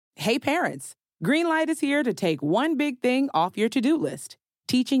Hey parents, Greenlight is here to take one big thing off your to-do list,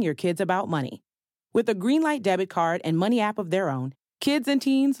 teaching your kids about money. With a Greenlight debit card and money app of their own, kids and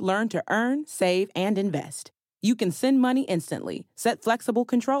teens learn to earn, save, and invest. You can send money instantly, set flexible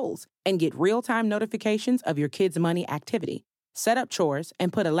controls, and get real-time notifications of your kids' money activity. Set up chores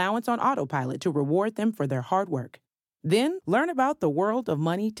and put allowance on autopilot to reward them for their hard work. Then learn about the world of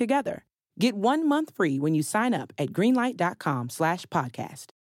money together. Get 1 month free when you sign up at greenlight.com/podcast.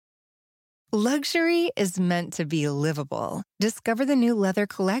 Luxury is meant to be livable. Discover the new leather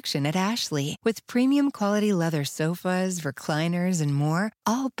collection at Ashley with premium quality leather sofas, recliners, and more,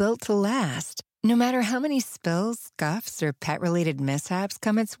 all built to last. No matter how many spills, scuffs, or pet-related mishaps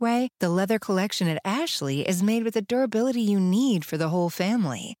come its way, the leather collection at Ashley is made with the durability you need for the whole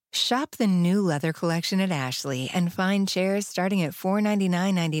family. Shop the new leather collection at Ashley and find chairs starting at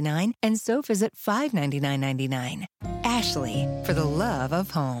 $499.99 and sofas at $599.99. Ashley, for the love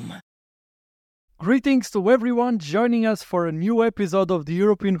of home. Greetings to everyone joining us for a new episode of the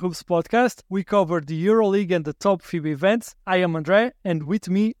European Hoops podcast. We cover the Euroleague and the top FIBA events. I am Andre, and with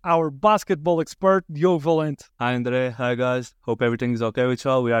me, our basketball expert, Diogo Valente. Hi Andre, hi guys. Hope everything is okay with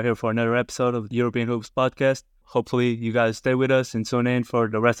y'all. We are here for another episode of the European Hoops podcast. Hopefully you guys stay with us and tune in for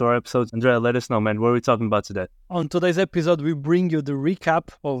the rest of our episodes. Andre, let us know, man, what are we talking about today? On today's episode, we bring you the recap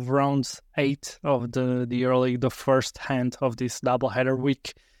of rounds 8 of the Euroleague, the first hand of this doubleheader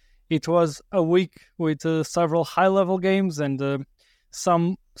week. It was a week with several high-level games and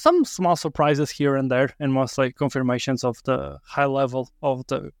some small surprises here and there, and mostly confirmations of the high level of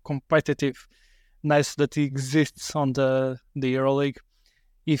the competitiveness that exists on the Euroleague.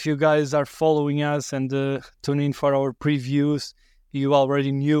 If you guys are following us and tune in for our previews, you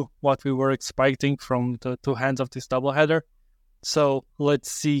already knew what we were expecting from the two hands of this doubleheader. So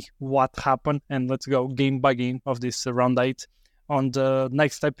let's see what happened, and let's go game by game of this round 8. On the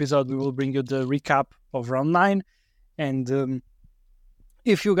next episode, we will bring you the recap of round 9. And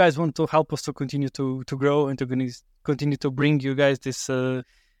if you guys want to help us to continue to grow and to continue to bring you guys this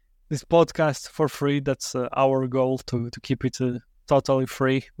podcast for free, that's our goal, to keep it totally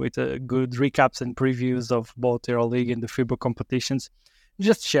free with good recaps and previews of both Euroleague and the FIBA competitions.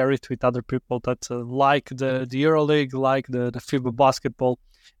 Just share it with other people that like the Euroleague, like the FIBA basketball,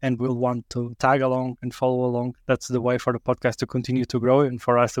 and will want to tag along and follow along. That's the way for the podcast to continue to grow and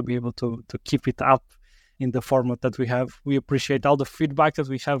for us to be able to keep it up in the format that we have. We appreciate all the feedback that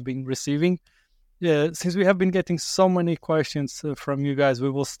we have been receiving. Since we have been getting so many questions from you guys, we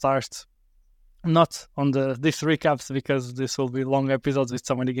will start not on these recaps, because this will be long episodes with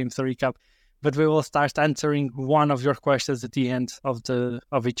so many games to recap, but we will start answering one of your questions at the end of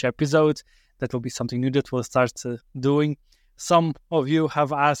each episode. That will be something new that we'll start doing. Some of you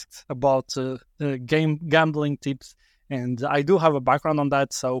have asked about game gambling tips, and I do have a background on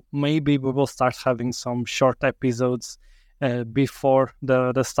that, so maybe we will start having some short episodes before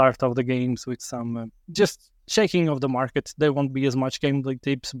the start of the games with some just checking of the market. There won't be as much gambling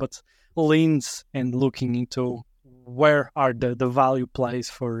tips, but leans and looking into where are the value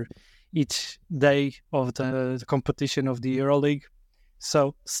plays for each day of the competition of the Euroleague.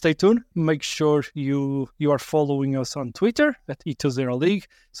 So stay tuned. Make sure you are following us on Twitter at E20League.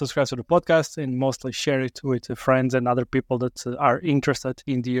 Subscribe to the podcast and mostly share it with friends and other people that are interested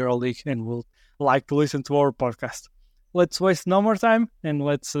in the Euroleague and will like to listen to our podcast. Let's waste no more time and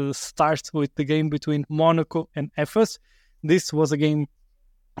let's start with the game between Monaco and Efes. This was a game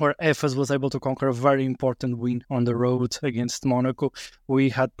where Efes was able to conquer a very important win on the road against Monaco. We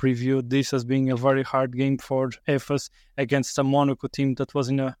had previewed this as being a very hard game for Efes against a Monaco team that was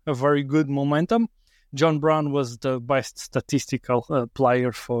in a very good momentum. John Brown was the best statistical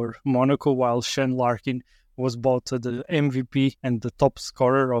player for Monaco, while Shane Larkin was both the MVP and the top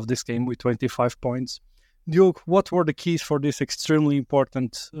scorer of this game with 25 points. Duke, what were the keys for this extremely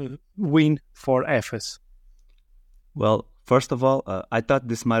important win for Efes? Well, first of all, I thought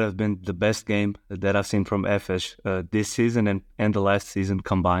this might have been the best game that I've seen from Efes this season and the last season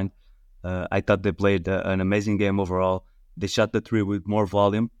combined. I thought they played an amazing game overall. They shot the three with more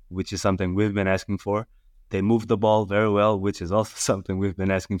volume, which is something we've been asking for. They moved the ball very well, which is also something we've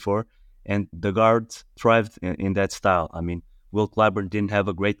been asking for. And the guards thrived in that style. I mean, Will Clyburn didn't have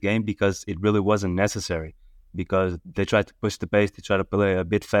a great game because it really wasn't necessary, because they tried to push the pace, they tried to play a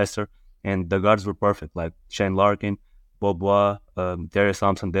bit faster, and the guards were perfect, like Shane Larkin, Bobois, Darius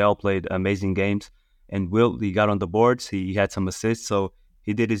Thompson. They all played amazing games. And Will, he got on the boards, he had some assists, so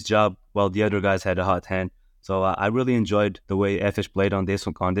he did his job while the other guys had a hot hand. So I really enjoyed the way Efes played on this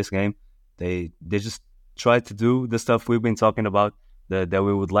game. They just tried to do the stuff we've been talking about that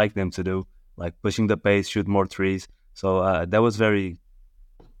we would like them to do, like pushing the pace, shoot more threes. So that was very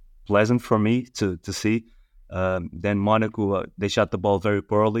pleasant for me to see. Then Monaco, they shot the ball very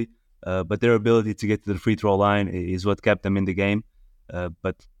poorly, but their ability to get to the free throw line is what kept them in the game.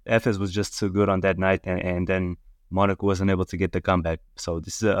 But Efes was just so good on that night, and then Monaco wasn't able to get the comeback. So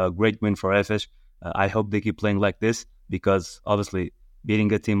this is a great win for Efes. I hope they keep playing like this, because obviously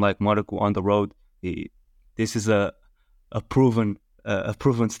beating a team like Monaco on the road, this is a proven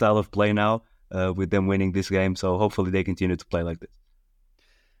style of play now, with them winning this game. So hopefully they continue to play like this.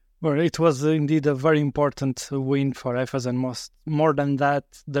 Well, it was indeed a very important win for Efes, and more than that,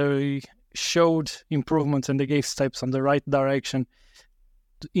 they showed improvements and they gave steps on the right direction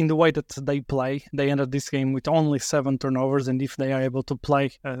in the way that they play. They ended this game with only 7 turnovers, and if they are able to play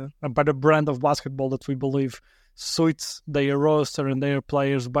a better brand of basketball that we believe suits their roster and their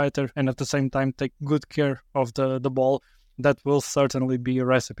players better, and at the same time take good care of the ball, that will certainly be a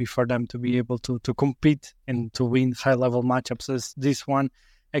recipe for them to be able to compete and to win high-level matchups as this one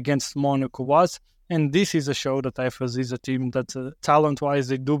against Monaco was. And this is a show that Efes is a team that talent-wise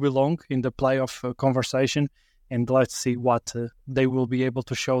they do belong in the playoff conversation, and let's see what they will be able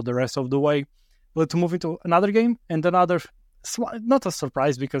to show the rest of the way. Let's move into another game, and another, not a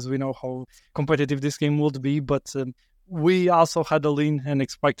surprise because we know how competitive this game would be, but we also had a lean and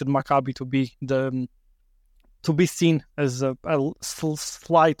expected Maccabi to be seen as a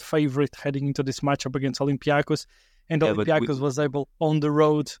slight favorite heading into this matchup against Olympiacos. And Olympiacos was able on the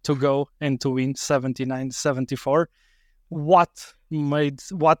road to go and to win 79-74. What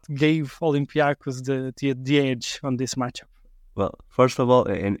gave Olympiacos the edge on this matchup? Well, first of all,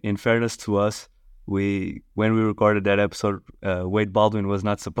 in fairness to us, when we recorded that episode, Wade Baldwin was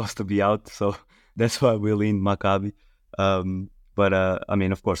not supposed to be out, so that's why we leaned Maccabi. But I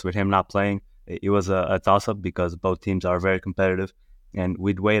mean, of course, with him not playing, it was a toss-up because both teams are very competitive. And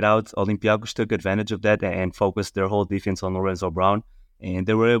with Wade out, Olympiacos took advantage of that and focused their whole defense on Lorenzo Brown. And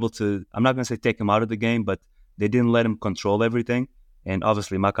they were able to, I'm not going to say take him out of the game, but they didn't let him control everything. And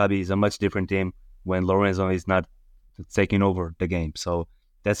obviously, Maccabi is a much different team when Lorenzo is not taking over the game. So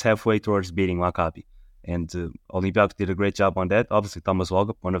that's halfway towards beating Maccabi. And Olympiacos did a great job on that. Obviously, Thomas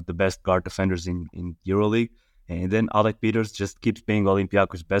Walkup, one of the best guard defenders in Euroleague. And then Alec Peters just keeps being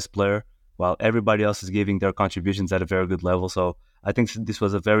Olympiacos' best player, while everybody else is giving their contributions at a very good level. So I think this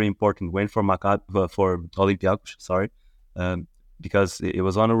was a very important win for Olympiacos, because it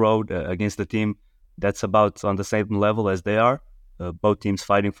was on the road against a team that's about on the same level as they are, both teams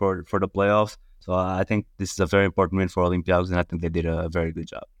fighting for the playoffs. So I think this is a very important win for Olympiacos, and I think they did a very good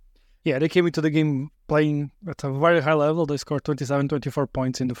job. Yeah, they came into the game playing at a very high level. They scored 24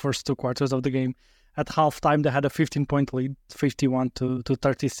 points in the first 2 quarters of the game. At halftime, they had a 15-point lead,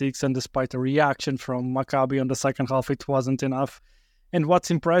 51-36, and despite a reaction from Maccabi on the second half, it wasn't enough. And what's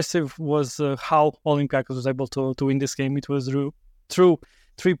impressive was how Olympiacos was able to win this game. It was through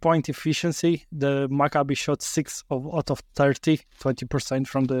 3-point efficiency. The Maccabi shot 6 out of 30, 20%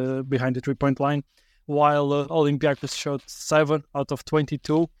 from behind the 3-point line, while Olympiacos shot 7 out of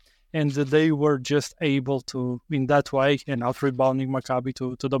 22. And they were just able to, in that way, and out-rebounding Maccabi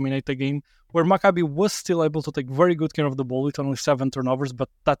to dominate the game, where Maccabi was still able to take very good care of the ball with only 7 turnovers, but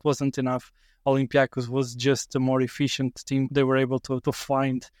that wasn't enough. Olympiacos was just a more efficient team. They were able to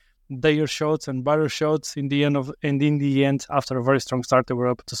find their shots and better shots in the end, after a very strong start, they were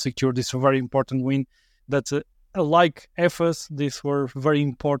able to secure this very important win. That, like Efes, these were very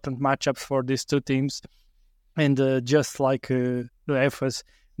important matchups for these two teams. And just like Efes,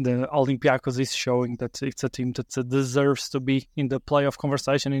 the Olympiacos is showing that it's a team that deserves to be in the playoff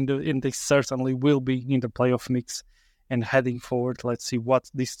conversation, and they certainly will be in the playoff mix. And heading forward, let's see what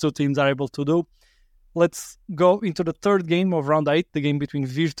these two teams are able to do. Let's go into the third game of round 8, the game between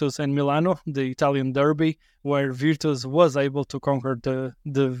Virtus and Milano, the Italian derby, where Virtus was able to conquer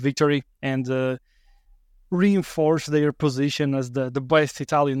the victory and reinforce their position as the best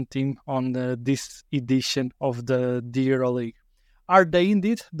Italian team on this edition of the Euroleague. Are they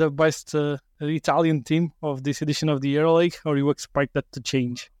indeed the best Italian team of this edition of the Euroleague, or you expect that to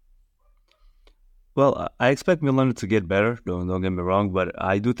change? Well, I expect Milano to get better, don't get me wrong, but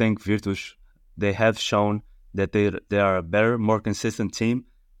I do think Virtus, they have shown that they are a better, more consistent team,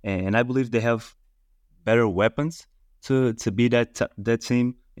 and I believe they have better weapons to be that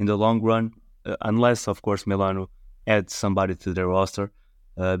team in the long run, unless, of course, Milano adds somebody to their roster,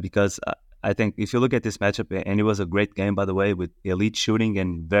 because I think if you look at this matchup, and it was a great game, by the way, with elite shooting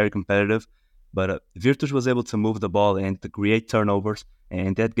and very competitive, but Virtus was able to move the ball and to create turnovers,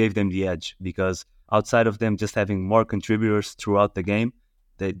 and that gave them the edge, because outside of them just having more contributors throughout the game,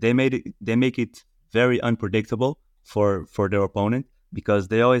 they make it very unpredictable for their opponent, because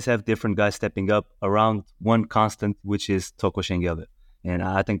they always have different guys stepping up around one constant, which is Toko Şengeli. And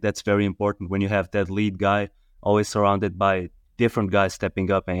I think that's very important when you have that lead guy always surrounded by different guys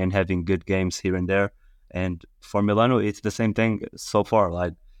stepping up and having good games here and there. And for Milano, it's the same thing so far.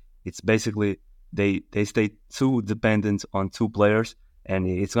 Like, it's basically they stay too dependent on two players, and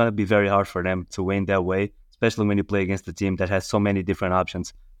it's going to be very hard for them to win that way, especially when you play against a team that has so many different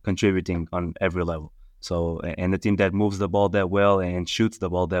options contributing on every level. So, and a team that moves the ball that well and shoots the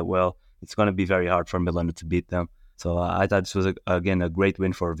ball that well, it's going to be very hard for Milano to beat them. So I thought this was, again, a great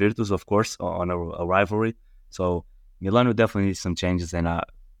win for Virtus, of course, on a rivalry. So Milano definitely needs some changes, and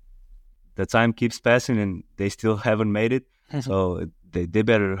the time keeps passing and they still haven't made it. So they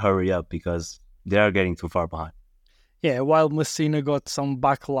better hurry up because they are getting too far behind. Yeah, while Messina got some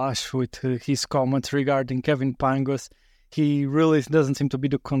backlash with his comments regarding Kevin Pangos, he really doesn't seem to be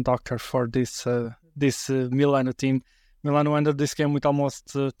the conductor for this Milano team. Milano ended this game with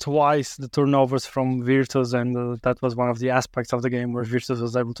almost twice the turnovers from Virtus, and that was one of the aspects of the game where Virtus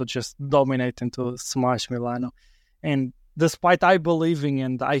was able to just dominate and to smash Milano. And despite I believing,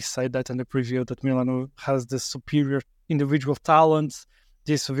 and I said that in the preview, that Milano has the superior individual talents,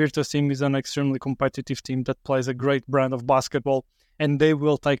 this Virtus team is an extremely competitive team that plays a great brand of basketball, and they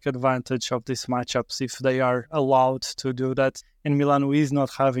will take advantage of these matchups if they are allowed to do that. And Milano is not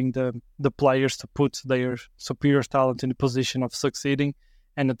having the players to put their superior talent in the position of succeeding.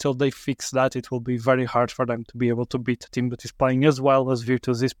 And until they fix that, it will be very hard for them to be able to beat a team that is playing as well as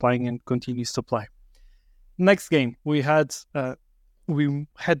Virtus is playing and continues to play. Next game, we head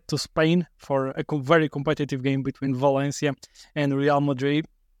to Spain for a very competitive game between Valencia and Real Madrid.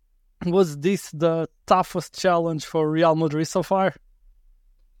 Was this the toughest challenge for Real Madrid so far?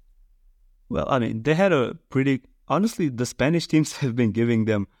 Well, I mean, they had honestly, the Spanish teams have been giving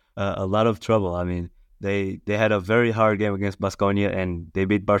them a lot of trouble. I mean, they had a very hard game against Baskonia, and they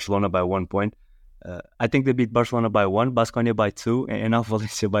beat Barcelona by 1 point. I think they beat Barcelona by 1, Baskonia by 2, and now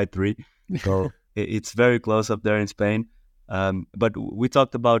Valencia by 3. So it's very close up there in Spain. But we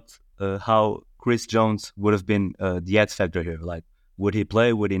talked about how Chris Jones would have been the X factor here. Like, would he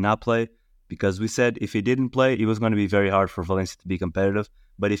play? Would he not play? Because we said if he didn't play, it was going to be very hard for Valencia to be competitive.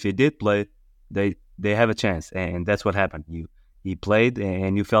 But if he did play, they have a chance, and that's what happened. He played,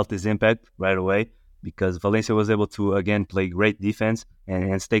 and you felt his impact right away because Valencia was able to, again, play great defense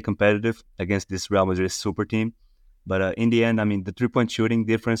and stay competitive against this Real Madrid super team. But in the end, I mean, the three-point shooting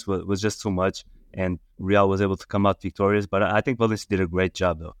difference was just too much, and Real was able to come out victorious. But I think Valencia did a great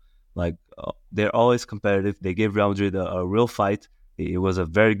job, though. Like, they're always competitive. They gave Real Madrid a real fight. It was a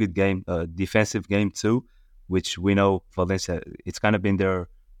very good game, a defensive game too, which we know Valencia, it's kind of been their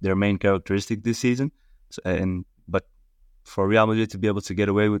main characteristic this season. But for Real Madrid to be able to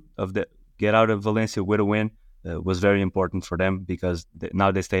get out of Valencia with a win was very important for them because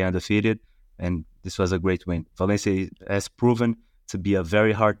now they stay undefeated, and this was a great win. Valencia has proven to be a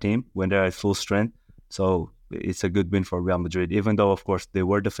very hard team when they're at full strength, so it's a good win for Real Madrid, even though, of course, they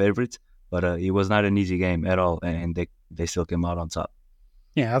were the favorites, but it was not an easy game at all, and they still came out on top.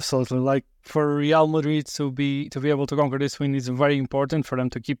 Yeah, absolutely. Like, for Real Madrid to be able to conquer this win is very important for them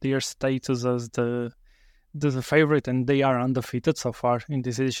to keep their status as the favorite, and they are undefeated so far in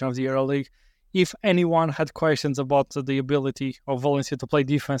this edition of the Euroleague. If anyone had questions about the ability of Valencia to play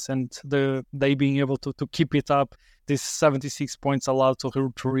defense and they being able to keep it up, this 76 points allowed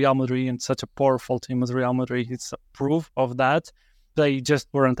to Real Madrid and such a powerful team as Real Madrid, it's a proof of that. They just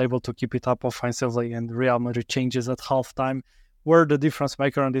weren't able to keep it up offensively, and Real Madrid changes at halftime were the difference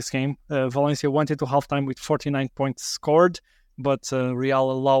maker on this game. Valencia went into halftime with 49 points scored, but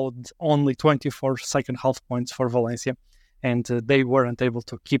Real allowed only 24 second half points for Valencia, and they weren't able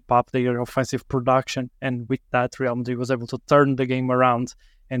to keep up their offensive production. And with that, Real Madrid was able to turn the game around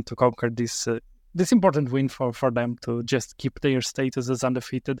and to conquer this important win for them to just keep their status as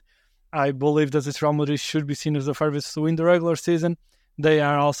undefeated. I believe that this Real Madrid should be seen as the favorites to win the regular season. They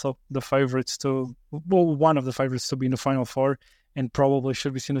are also the favorites one of the favorites to be in the Final Four, and probably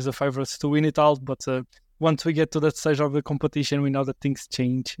should be seen as the favorites to win it all. But once we get to that stage of the competition, we know that things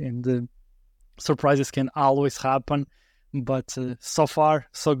change and surprises can always happen. But so far,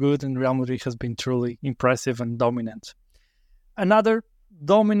 so good, and Real Madrid has been truly impressive and dominant. Another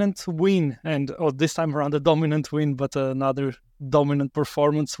dominant win, this time around a dominant win, but another dominant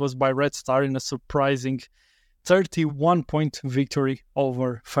performance was by Red Star in a surprising 31-point victory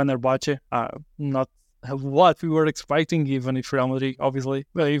over Fenerbahce. Not what we were expecting, even if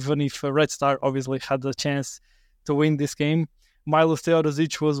Red Star obviously had the chance to win this game. Milos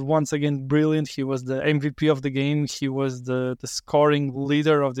Teodosic was once again brilliant. He was the MVP of the game. He was the scoring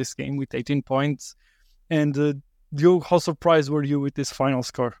leader of this game with 18 points. And how surprised were you with this final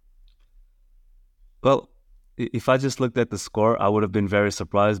score? Well, if I just looked at the score, I would have been very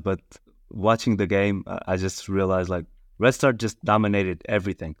surprised. But watching the game, I just realized like Red Star just dominated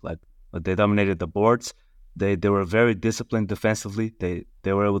everything. Like they dominated the boards. They were very disciplined defensively. They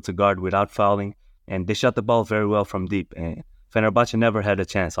were able to guard without fouling, and they shot the ball very well from deep. And Fenerbahce never had a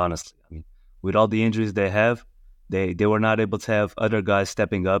chance, honestly. I mean, with all the injuries they have, they were not able to have other guys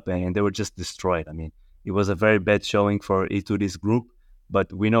stepping up, and they were just destroyed. I mean, it was a very bad showing for Ituri's group,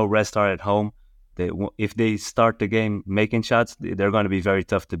 but we know Red Star at home. If they start the game making shots, they're going to be very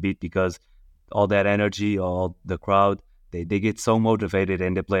tough to beat because all that energy, all the crowd, they get so motivated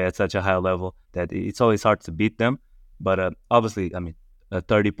and they play at such a high level that it's always hard to beat them. But obviously, I mean, a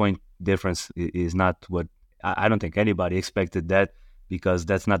 30-point difference is not what I don't think anybody expected that, because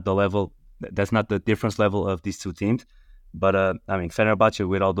that's not the level, that's not the difference level of these two teams. But I mean, Fenerbahce,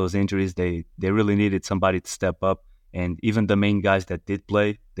 with all those injuries, they really needed somebody to step up. And even the main guys that did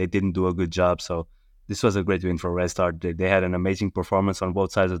play, they didn't do a good job. So this was a great win for Red Star. They had an amazing performance on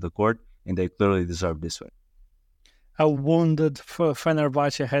both sides of the court, and they clearly deserved this win. A wounded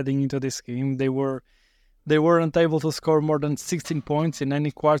Fenerbahce heading into this game. They weren't able to score more than 16 points in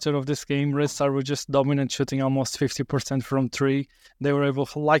any quarter of this game. Red Star were just dominant, shooting almost 50% from three. They were able,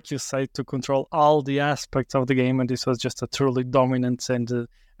 like you said, to control all the aspects of the game, and this was just a truly dominant and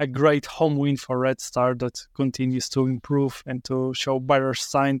a great home win for Red Star that continues to improve and to show better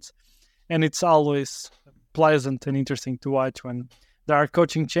signs. And it's always pleasant and interesting to watch when there are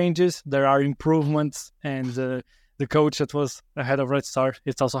coaching changes, there are improvements, and the coach that was ahead of Red Star,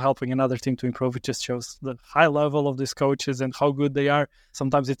 it's also helping another team to improve. It just shows the high level of these coaches and how good they are.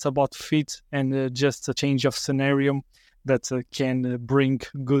 Sometimes it's about fit and just a change of scenario that can bring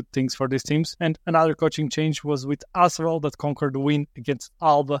good things for these teams. And another coaching change was with Asvel that conquered the win against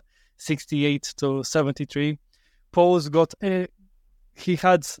Alba, 68-73. Pose got he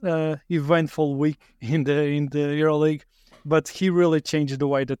had an eventful week in the Euroleague, but he really changed the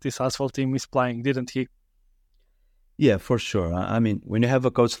way that this Asvel team is playing, didn't he? Yeah, for sure. I mean, when you have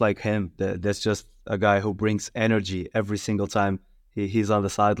a coach like him, that's just a guy who brings energy every single time he's on the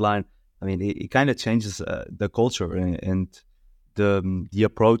sideline. I mean, it kind of changes the culture and the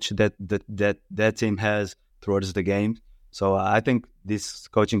approach that team has towards the game. So I think this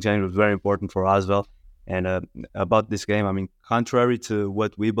coaching change was very important for Asvel. And about this game, I mean, contrary to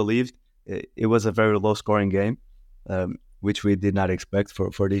what we believed, it was a very low-scoring game, which we did not expect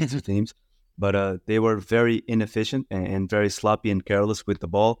for these two teams. But they were very inefficient and very sloppy and careless with the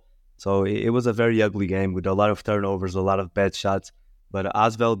ball. So it was a very ugly game with a lot of turnovers, a lot of bad shots. But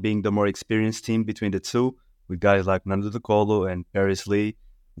Asvel, being the more experienced team between the two, with guys like Nando De Colo and Paris Lee,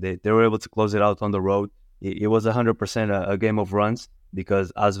 they were able to close it out on the road. It was 100% a game of runs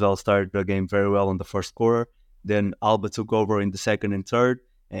because Asvel started the game very well in the first quarter. Then Alba took over in the second and third.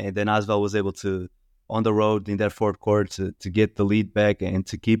 And then Asvel was able to, on the road in that fourth quarter, to get the lead back and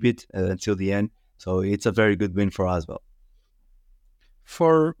to keep it until the end. So it's a very good win for Asvel.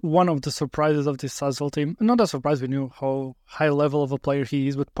 For one of the surprises of this Asvel team, not a surprise, we knew how high level of a player he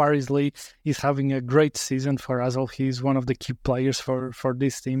is, but Paris Lee is having a great season for Asvel. He's one of the key players for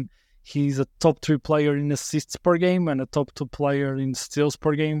this team. He's a top 3 player in assists per game and a top 2 player in steals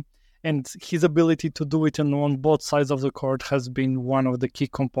per game. And his ability to do it on both sides of the court has been one of the key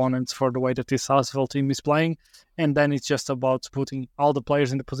components for the way that this Asvel team is playing. And then it's just about putting all the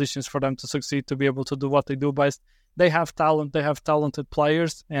players in the positions for them to succeed, to be able to do what they do best. They have talent, they have talented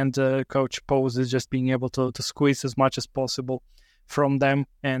players, and Coach Pose is just being able to squeeze as much as possible from them.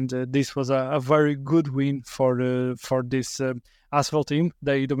 And this was a very good win for this Asvel team.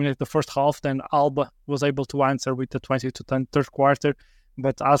 They dominated the first half, then Alba was able to answer with the 20-10 third quarter.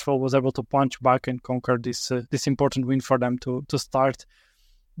 But Asvel was able to punch back and conquer this important win for them to start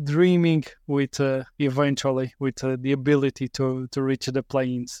dreaming with eventually with the ability to reach the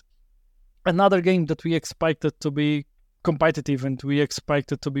play-ins. Another game that we expected to be competitive and we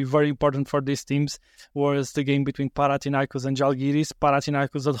expected to be very important for these teams was the game between Panathinaikos and Žalgiris.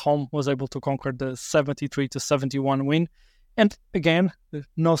 Panathinaikos at home was able to conquer the 73-71 win. And again,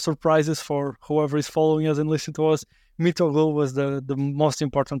 no surprises for whoever is following us and listening to us. Mitoglu was the most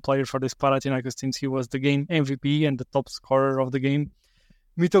important player for this Panathinaikos team. He was the game MVP and the top scorer of the game.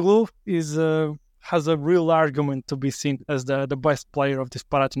 Mitoglu has a real argument to be seen as the best player of this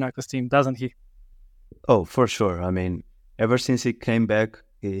Panathinaikos team, doesn't he? Oh, for sure. I mean, ever since he came back,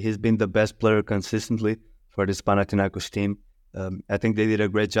 he's been the best player consistently for this Panathinaikos team. I think they did a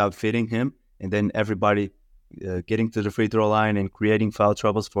great job fitting him, and then everybody getting to the free throw line and creating foul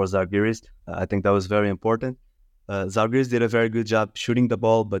troubles for Žalgiris. I think that was very important. Žalgiris did a very good job shooting the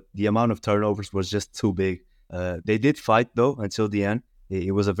ball, but the amount of turnovers was just too big. They did fight, though, until the end.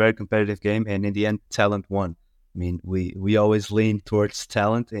 It was a very competitive game, and in the end, talent won. I mean, we always lean towards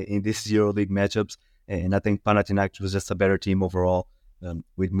talent in these EuroLeague matchups, and I think Panathinaikos was just a better team overall,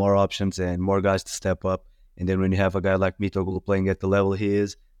 with more options and more guys to step up. And then when you have a guy like Mitoglu playing at the level he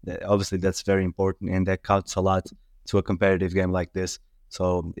is, obviously that's very important, and that counts a lot to a competitive game like this.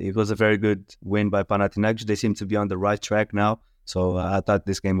 So it was a very good win by Panathinaikos. They seem to be on the right track now. So I thought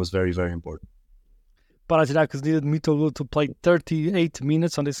this game was very, very important. Panathinaikos needed Mitoglu to play 38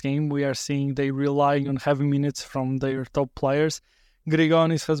 minutes on this game. We are seeing they relying on heavy minutes from their top players.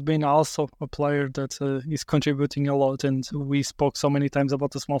 Grigonis has been also a player that is contributing a lot, and we spoke so many times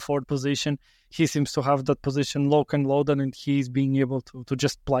about the small forward position. He seems to have that position locked and loaded, and he's being able to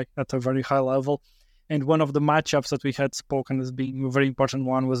just play at a very high level. And one of the matchups that we had spoken as being a very important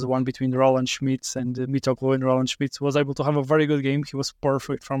one was the one between Roland Schmitz and Mitoglu, and Roland Schmitz was able to have a very good game. He was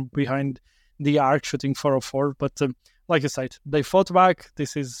perfect from behind the arc, shooting 4-4, but like I said, they fought back.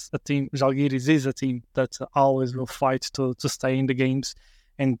 This is a team, Žalgiris is a team that always will fight to stay in the games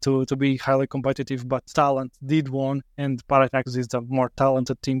and to be highly competitive, but talent did won, and Panathinaikos is the more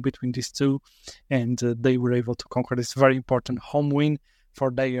talented team between these two, and they were able to conquer this very important home win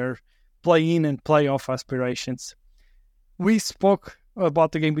for their play-in and playoff aspirations. We spoke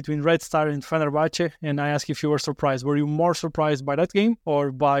about the game between Red Star and Fenerbahce, and I asked if you were surprised. Were you more surprised by that game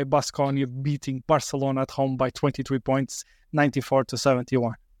or by Baskonia beating Barcelona at home by 23 points,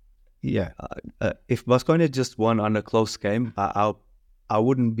 94-71? Yeah, if Baskonia just won on a close game, I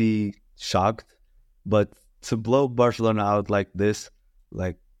wouldn't be shocked. But to blow Barcelona out like this,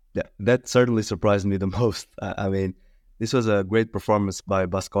 that certainly surprised me the most. I mean, this was a great performance by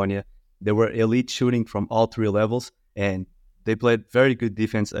Baskonia. They were elite shooting from all three levels, and they played very good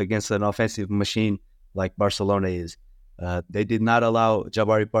defense against an offensive machine like Barcelona is. They did not allow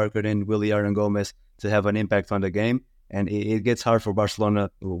Jabari Parker and Willy Aaron Gomez to have an impact on the game, and it gets hard for Barcelona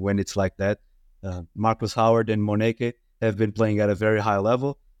when it's like that. Marcus Howard and Moneke have been playing at a very high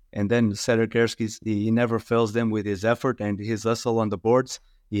level, and then Sederkerskis, he never fails them with his effort and his hustle on the boards.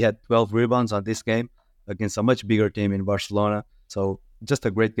 He had 12 rebounds on this game against a much bigger team in Barcelona. So just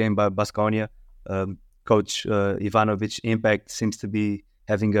a great game by Baskonia. Coach Ivanovic impact seems to be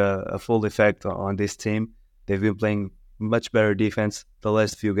having a full effect on this team. They've been playing much better defense the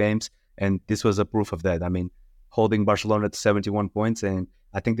last few games, and this was a proof of that. I mean, holding Barcelona to 71 points, and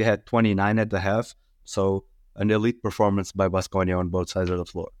I think they had 29 at the half. So an elite performance by Baskonia on both sides of the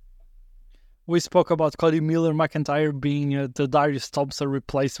floor. We spoke about Cody Miller-McIntyre being the Darius Thompson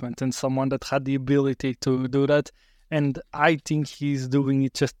replacement and someone that had the ability to do that. And I think he's doing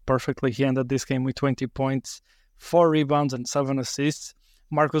it just perfectly. He ended this game with 20 points, 4 rebounds, and 7 assists.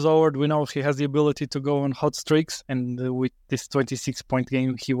 Marcus Howard, we know he has the ability to go on hot streaks. And with this 26-point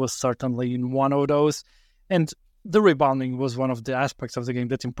game, he was certainly in one of those. And the rebounding was one of the aspects of the game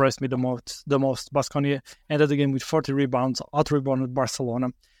that impressed me the most. Baskonia ended the game with 40 rebounds, out-rebounded Barcelona.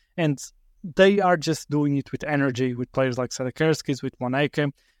 And they are just doing it with energy, with players like Sederkerskis, with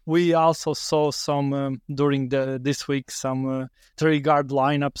Moneke. We also saw some, during this week, some three-guard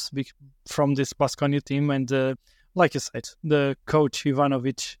lineups from this Baskonia team. And like I said, the coach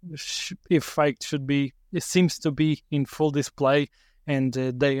Ivanovic, it seems to be in full display, and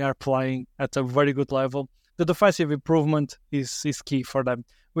they are playing at a very good level. The defensive improvement is key for them.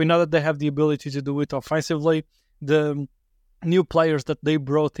 We know that they have the ability to do it offensively. The new players that they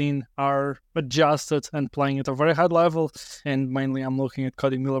brought in are adjusted and playing at a very high level, and mainly I'm looking at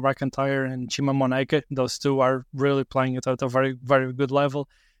Cody Miller-McIntyre and Chima Moneke. Those two are really playing it at a very, very good level.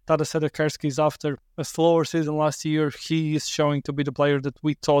 Tadeusz Sederkerskis, after a slower season last year, he is showing to be the player that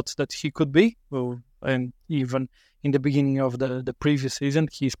we thought that he could be, and even in the beginning of the previous season,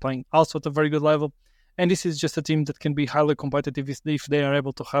 he's playing also at a very good level. And this is just a team that can be highly competitive if they are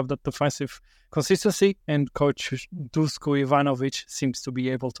able to have that defensive consistency. And Coach Dusko Ivanovic seems to be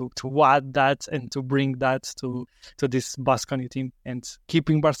able to add that and to bring that to this Baskonia team. And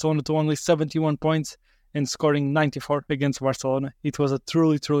keeping Barcelona to only 71 points and scoring 94 against Barcelona. It was a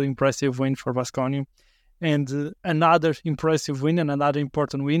truly, truly impressive win for Baskonia. And another impressive win and another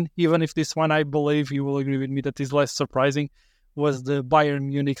important win, even if this one, I believe you will agree with me, that is less surprising, was the Bayern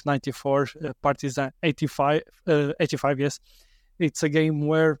Munich 94, Partizan 85, yes. It's a game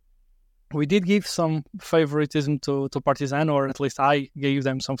where we did give some favoritism to Partizan, or at least I gave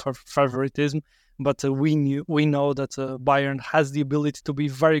them some favoritism, but we know that Bayern has the ability to be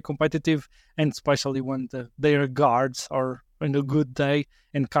very competitive, and especially when their guards are in a good day,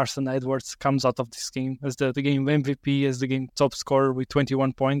 and Carson Edwards comes out of this game as the game MVP, as the game top scorer with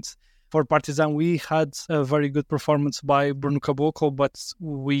 21 points. For Partizan, we had a very good performance by Bruno Caboclo, but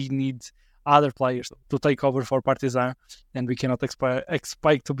we need other players to take over for Partizan, and we cannot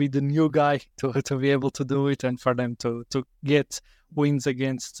expect to be the new guy to be able to do it, and for them to get wins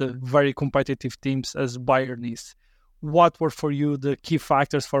against very competitive teams as Bayern is. What were for you the key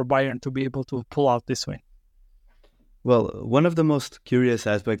factors for Bayern to be able to pull out this win? Well, one of the most curious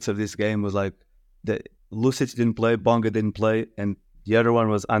aspects of this game was like the Lucic didn't play, Bonga didn't play, and the other one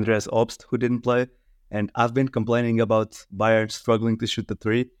was Andreas Obst who didn't play. And I've been complaining about Bayern struggling to shoot the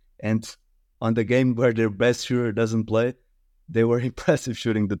three. And on the game where their best shooter doesn't play, they were impressive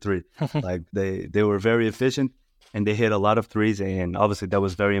shooting the three. Like they were very efficient and they hit a lot of threes. And obviously that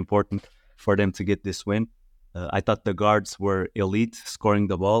was very important for them to get this win. I thought the guards were elite scoring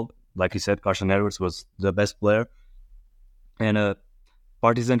the ball. Like you said, Carson Edwards was the best player. And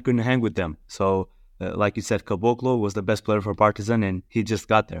Partizan couldn't hang with them. So like you said, Caboclo was the best player for Partizan and he just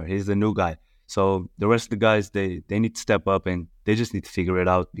got there. He's the new guy. So the rest of the guys, they need to step up and they just need to figure it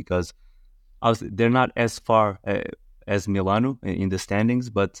out because they're not as far as Milano in the standings,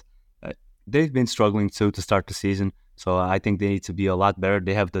 but they've been struggling too to start the season. So I think they need to be a lot better.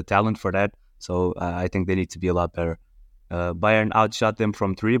 They have the talent for that. So I think they need to be a lot better. Bayern outshot them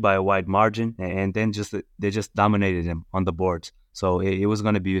from three by a wide margin, and then they just dominated them on the boards. So it was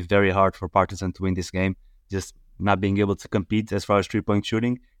going to be very hard for Partizan to win this game, just not being able to compete as far as three-point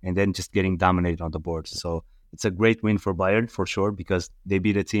shooting, and then just getting dominated on the boards. So it's a great win for Bayern for sure because they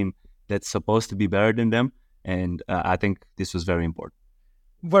beat a team that's supposed to be better than them, and I think this was very important.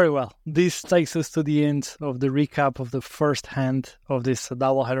 Very well. This takes us to the end of the recap of the first hand of this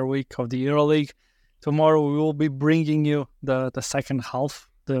doubleheader week of the Euroleague. Tomorrow we will be bringing you the second half,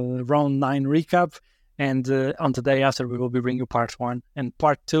 the round 9 recap. And on the day after, we will be bringing you part 1 and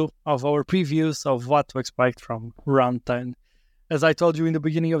part 2 of our previews of what to expect from round 10. As I told you in the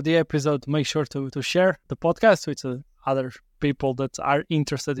beginning of the episode, make sure to share the podcast with other people that are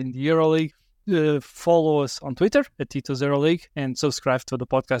interested in the EuroLeague. Follow us on Twitter at T20League and subscribe to the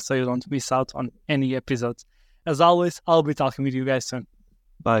podcast so you don't miss out on any episodes. As always, I'll be talking with you guys soon.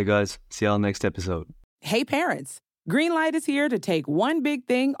 Bye, guys. See y'all next episode. Hey, parents. Greenlight is here to take one big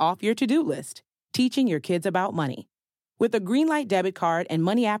thing off your to-do list. Teaching your kids about money. With a Greenlight debit card and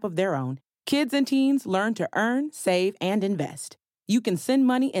money app of their own, kids and teens learn to earn, save, and invest. You can send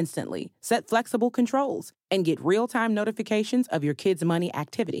money instantly, set flexible controls, and get real-time notifications of your kids' money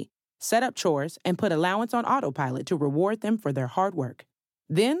activity. Set up chores and put allowance on autopilot to reward them for their hard work.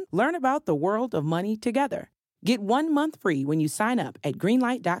 Then learn about the world of money together. Get 1 month free when you sign up at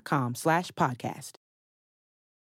greenlight.com/podcast.